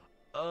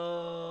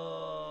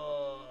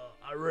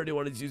 I really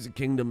wanted to use a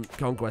Kingdom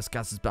Conquest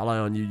cast a spell eye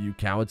on you, you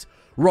cowards.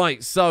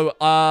 Right, so,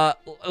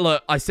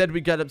 look, I said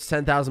we'd get up to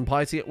 10,000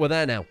 piety. We're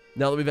there now.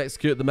 Now that we've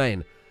executed the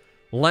main.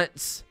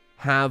 Let's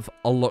have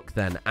a look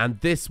then. And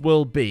this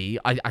will be,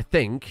 I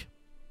think,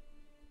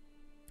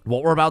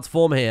 what we're about to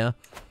form here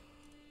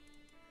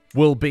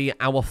will be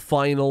our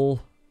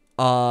final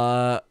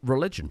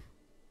religion.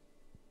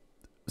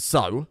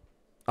 So,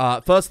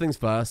 first things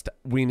first,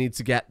 we need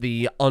to get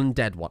the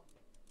undead one.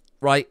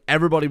 Right?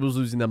 Everybody was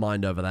losing their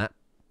mind over that.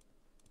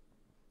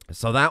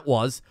 So that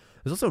was...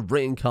 There's also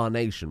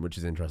reincarnation, which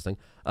is interesting.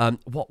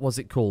 What was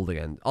it called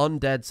again?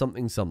 Undead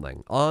something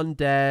something.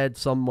 Undead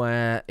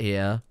somewhere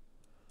here.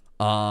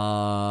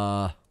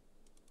 I'll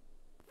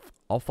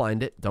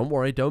find it. Don't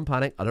worry. Don't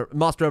panic.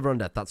 Master over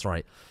undead. That's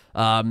right.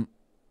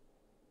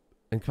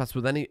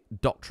 Incompatible with any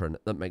doctrine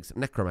that makes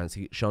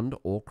necromancy shunned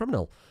or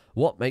criminal.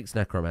 What makes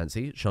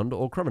necromancy shunned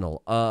or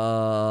criminal?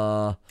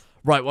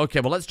 Right, okay,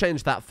 well, let's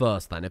change that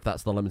first then, if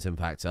that's the limiting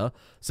factor.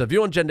 So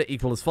view on gender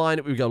equal is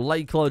fine. We go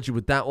lay clergy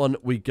with that one.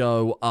 We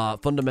go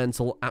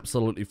fundamental,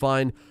 absolutely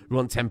fine. We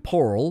want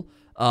temporal,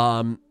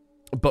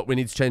 but we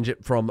need to change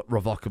it from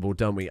revocable,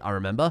 don't we? I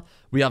remember.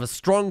 We have a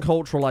strong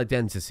cultural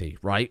identity,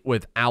 right?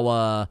 With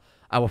our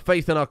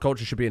faith and our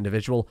culture should be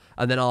individual,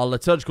 and then our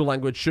liturgical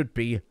language should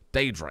be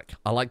Daedric.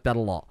 I like that a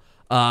lot.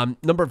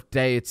 Number of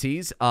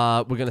deities,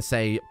 we're going to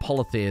say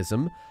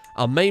polytheism.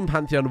 Our main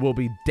pantheon will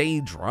be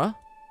Daedra.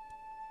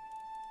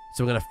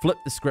 So we're going to flip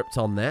the script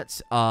on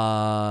that.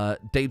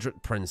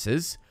 Daedric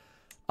princes.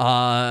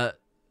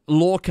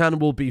 Lorcan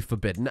will be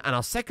forbidden. And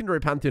our secondary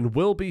pantheon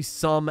will be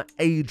some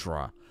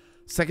Aedra.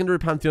 Secondary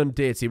pantheon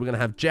deity. We're going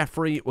to have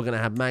Geoffrey. We're going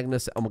to have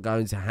Magnus. And we're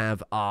going to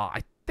have,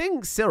 I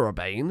think,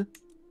 Sirabane.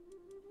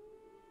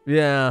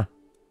 Yeah.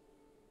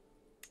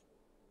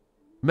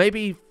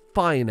 Maybe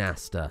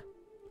Finaster.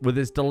 With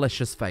his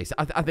delicious face.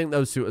 I think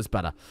those suit us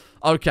better.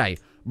 Okay.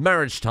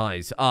 Marriage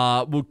ties.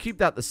 We'll keep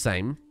that the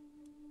same.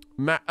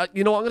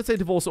 You know what? I'm going to say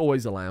divorce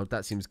always allowed.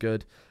 That seems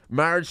good.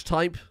 Marriage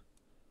type.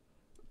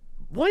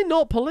 Why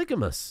not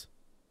polygamous?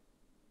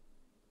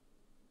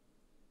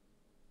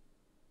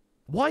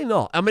 Why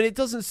not? I mean, it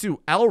doesn't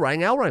suit Elrang.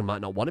 Elrang might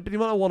not want it, but he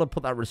might not want to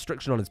put that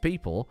restriction on his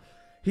people.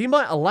 He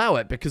might allow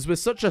it because we're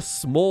such a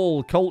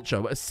small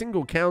culture, a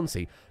single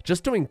county,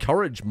 just to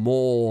encourage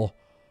more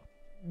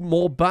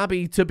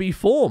babby to be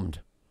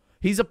formed.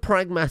 He's a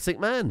pragmatic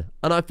man,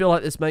 and I feel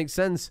like this makes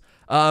sense.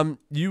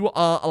 You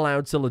are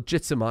allowed to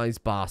legitimize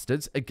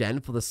bastards, again,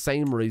 for the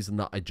same reason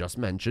that I just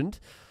mentioned.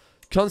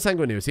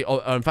 Consanguinity,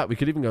 or in fact, we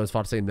could even go as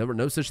far as saying there were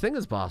no such thing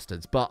as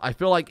bastards, but I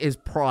feel like his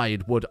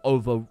pride would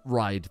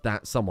override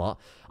that somewhat.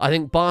 I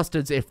think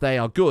bastards, if they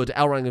are good,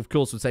 Elrang, of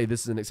course, would say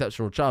this is an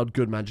exceptional child,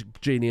 good magic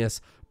genius,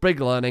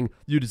 big learning,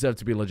 you deserve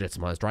to be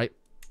legitimized, right?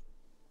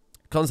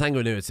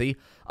 Consanguinity,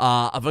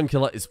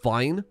 avuncular is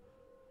fine.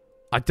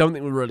 I don't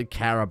think we really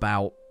care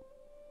about...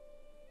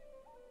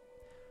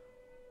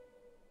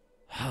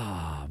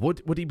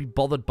 Would he be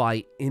bothered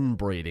by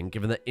inbreeding,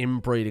 given that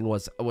inbreeding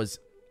was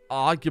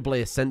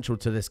arguably essential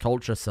to this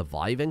culture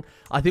surviving?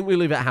 I think we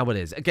leave it how it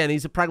is. Again,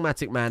 he's a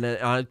pragmatic man,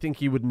 and I think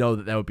he would know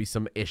that there would be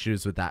some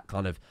issues with that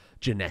kind of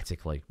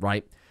genetically,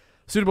 right?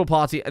 Suitable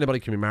party, anybody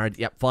can be married.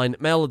 Yep, fine.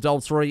 Male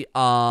adultery. We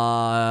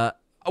are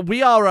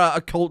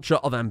a culture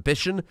of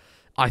ambition.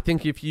 I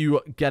think if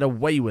you get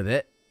away with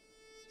it,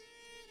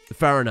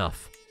 fair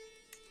enough.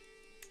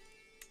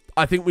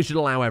 I think we should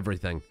allow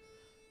everything.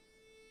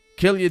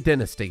 Kill your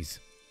dynasties.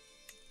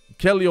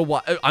 Kill your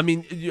what? I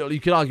mean,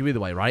 you could argue either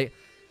way, right?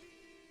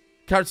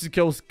 Characters who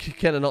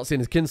kill are not seen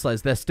as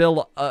kinslayers. They're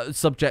still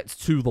subject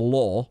to the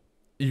law.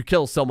 You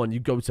kill someone, you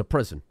go to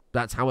prison.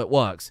 That's how it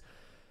works.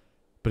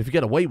 But if you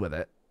get away with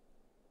it,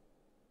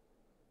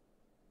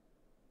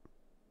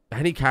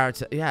 any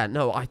character, yeah,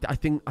 no, I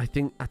think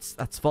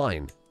that's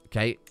fine.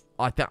 Okay,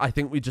 I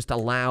think we just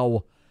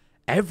allow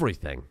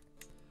everything.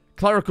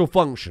 Clerical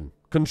function,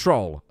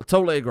 control. I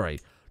totally agree.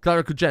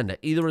 Clerical gender,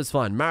 either is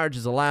fine. Marriage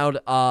is allowed.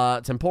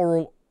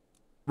 Temporal,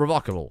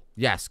 revocable.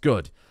 Yes,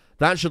 good.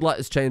 That should let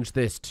us change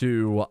this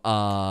to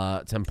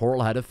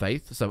temporal head of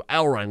faith. So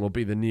Elrang will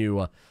be the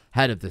new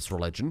head of this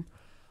religion.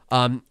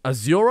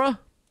 Azura,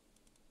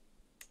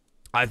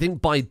 I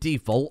think by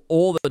default,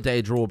 all the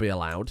Daedra will be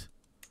allowed.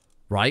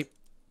 Right?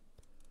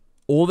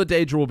 All the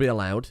Daedra will be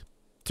allowed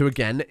to,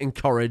 again,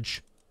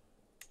 encourage...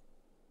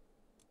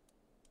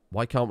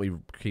 Why can't we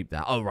keep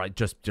that? Oh, right,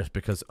 just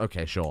because...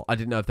 Okay, sure. I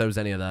didn't know if there was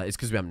any other... It's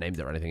because we haven't named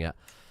it or anything yet.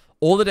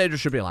 All the Daedra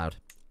should be allowed.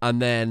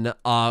 And then,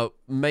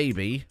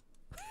 maybe...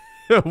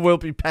 will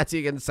be petty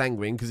against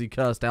Sanguine because he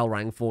cursed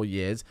Elrang 4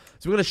 years.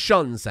 So we're going to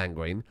shun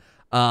Sanguine.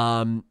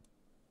 I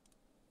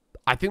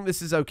think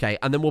this is okay.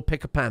 And then we'll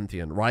pick a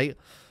Pantheon, right?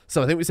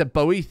 So I think we said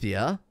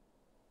Boethia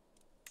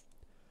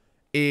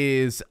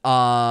is,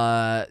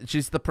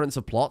 she's the Prince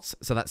of Plots,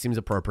 so that seems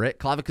appropriate.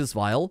 Clavicus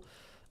Vile,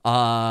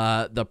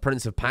 the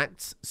Prince of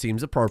Pacts,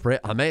 seems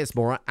appropriate. Hermaeus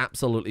Mora,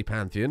 absolutely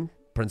Pantheon.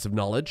 Prince of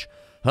Knowledge.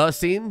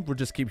 Hercene, we'll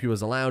just keep you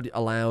as allowed.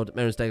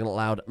 Marin's Dagon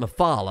allowed.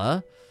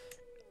 Mephala,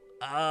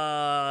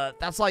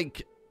 that's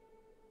like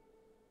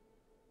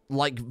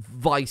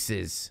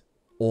Vices,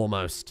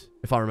 almost,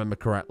 if I remember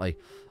correctly.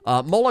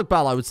 Moloch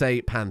Bal, I would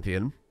say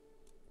Pantheon.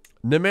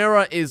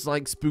 Nemira is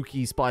like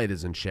spooky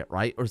spiders and shit,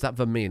 right? Or is that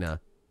Vermina?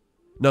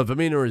 No,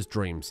 Vermina is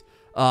dreams.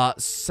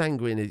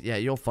 Sanguine is, yeah,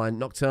 you're fine.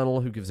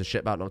 Nocturnal, who gives a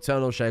shit about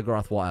Nocturnal?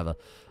 Sheogorath, whatever.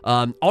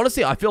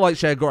 Honestly, I feel like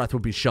Sheogorath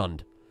would be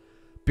shunned.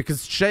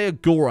 Because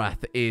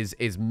Sheogorath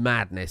is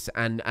madness,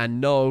 and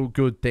no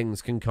good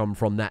things can come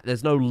from that.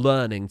 There's no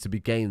learning to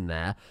be gained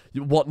there.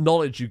 What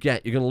knowledge you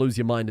get, you're going to lose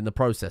your mind in the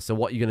process, so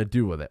what are you going to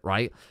do with it,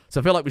 right? So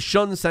I feel like we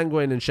shun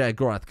Sanguine and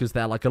Sheogorath because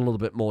they're like a little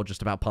bit more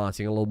just about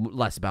partying, a little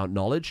less about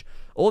knowledge.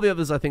 All the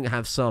others, I think,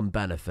 have some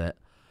benefit.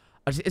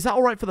 Is that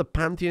alright for the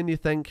Pantheon, you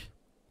think?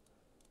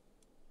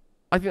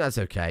 I think that's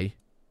okay.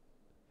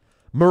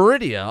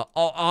 Meridia,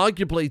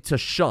 arguably to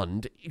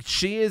shunned,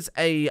 she is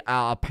a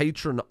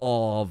patron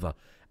of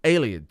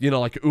AYLEID. You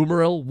know, like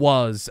Umaril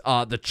was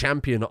the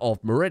champion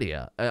of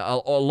Meridia. A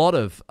lot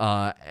of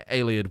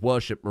AYLEID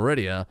worship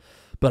Meridia,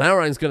 but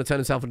Elrang's going to turn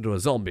himself into a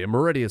zombie, and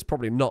Meridia is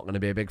probably not going to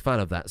be a big fan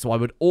of that. So I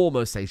would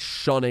almost say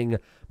shunning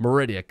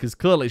Meridia, because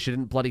clearly she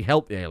didn't bloody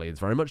help the AYLEIDs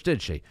very much,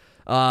 did she?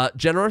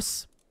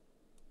 Generous?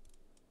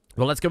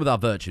 Well, let's go with our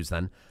virtues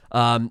then.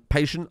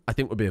 Patient, I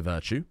think, would be a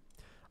virtue.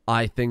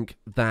 I think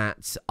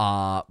that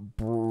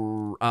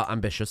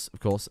ambitious, of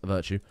course, a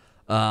virtue.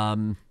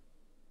 What's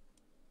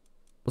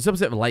the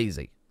opposite of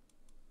lazy?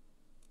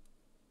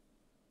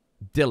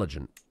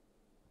 Diligent.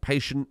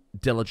 Patient,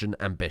 diligent,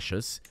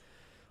 ambitious.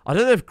 I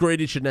don't know if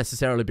greedy should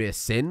necessarily be a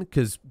sin,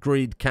 because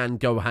greed can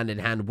go hand in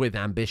hand with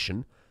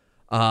ambition.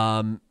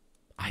 I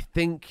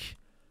think...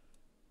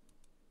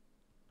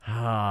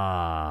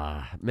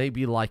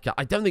 maybe like...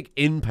 I don't think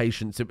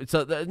impatience...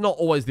 not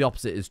always the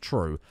opposite is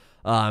true.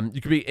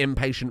 You could be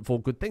impatient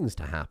for good things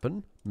to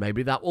happen.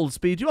 Maybe that will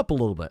speed you up a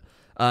little bit.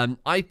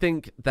 I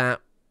think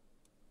that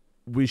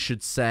we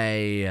should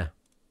say...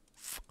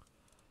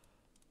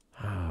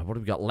 what have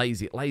we got?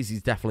 Lazy. Lazy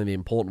is definitely the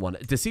important one.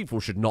 Deceitful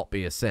should not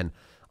be a sin.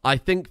 I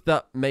think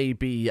that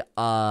maybe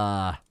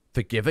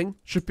forgiving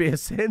should be a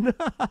sin.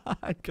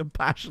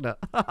 Compassionate.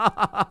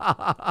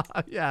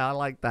 Yeah, I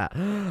like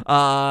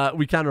that.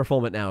 We can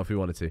reform it now if we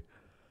wanted to.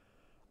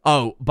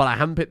 Oh, but I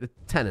haven't picked the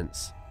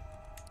tenants.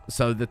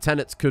 So the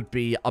tenants could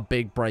be a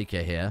big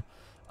breaker here.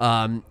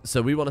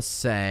 So we want to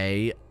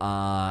say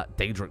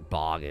Daedric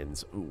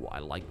Bargains. Ooh, I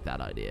like that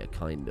idea,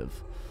 kind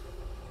of.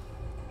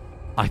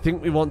 I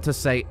think we want to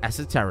say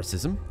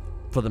Esotericism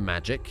for the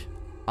magic.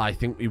 I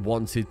think we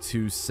wanted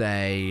to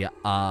say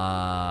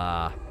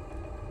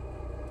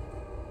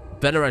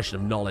Veneration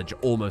of Knowledge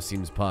almost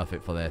seems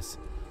perfect for this.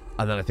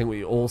 And then I think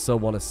we also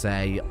want to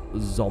say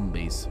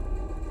Zombies.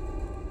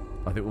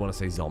 I think we want to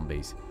say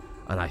Zombies.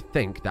 And I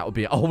think that would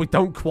be... Oh, we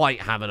don't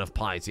quite have enough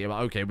piety.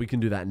 Okay, we can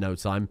do that in no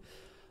time.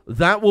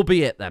 That will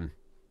be it then.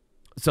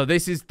 So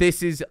this is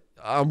basically,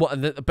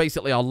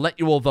 I'll let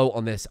you all vote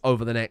on this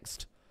over the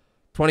next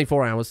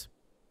 24 hours,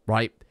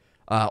 right?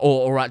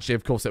 Or actually,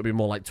 of course, it'll be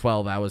more like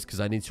 12 hours because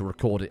I need to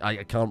record it.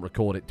 I can't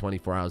record it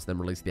 24 hours, then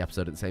release the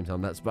episode at the same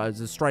time. That's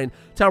a strain,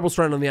 terrible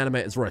strain on the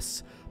animator's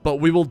wrists. But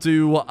we will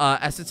do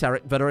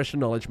Esoteric, Veneration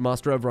of Knowledge,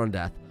 Master over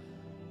Undeath,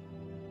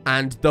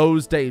 and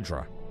those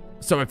Daedra.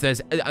 So if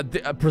there's...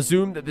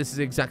 presume that this is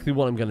exactly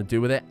what I'm going to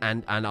do with it,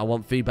 and I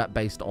want feedback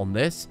based on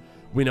this.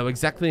 We know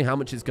exactly how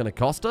much it's going to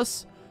cost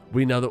us.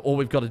 We know that all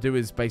we've got to do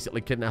is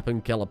basically kidnap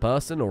and kill a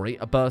person, or eat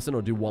a person,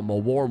 or do one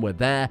more war, and we're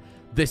there.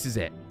 This is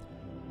it.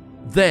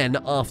 Then,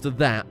 after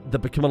that, the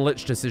Become a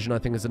Lich decision, I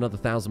think, is another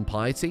 1,000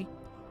 piety.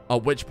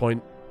 At which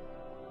point,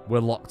 we're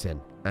locked in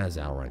as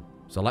Elrang.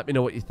 So let me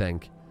know what you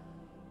think.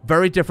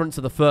 Very different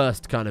to the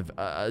first kind of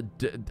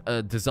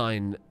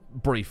design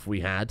brief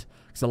we had,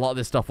 because a lot of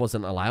this stuff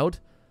wasn't allowed.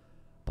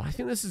 But I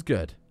think this is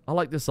good. I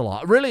like this a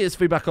lot. It really is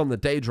feedback on the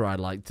Daedra I'd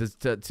like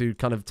to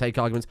kind of take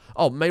arguments.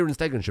 Oh, Marin's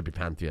Dagon should be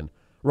Pantheon.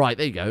 Right,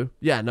 there you go.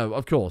 Yeah, no,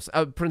 of course.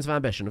 Prince of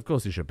Ambition, of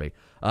course he should be.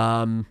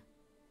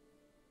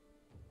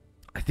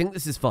 I think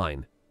this is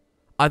fine.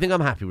 I think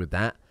I'm happy with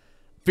that.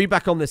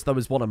 Feedback on this, though,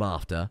 is what I'm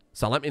after.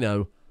 So let me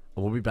know,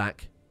 and we'll be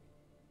back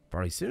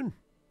very soon.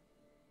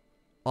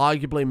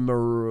 Arguably,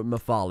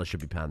 Mephala should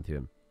be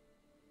Pantheon.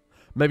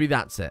 Maybe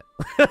that's it.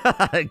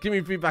 Give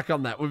me feedback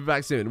on that. We'll be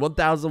back soon.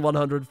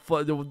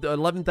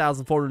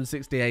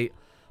 11,468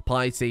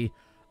 piety.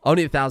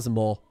 Only 1,000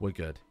 more. We're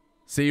good.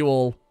 See you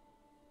all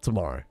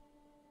tomorrow.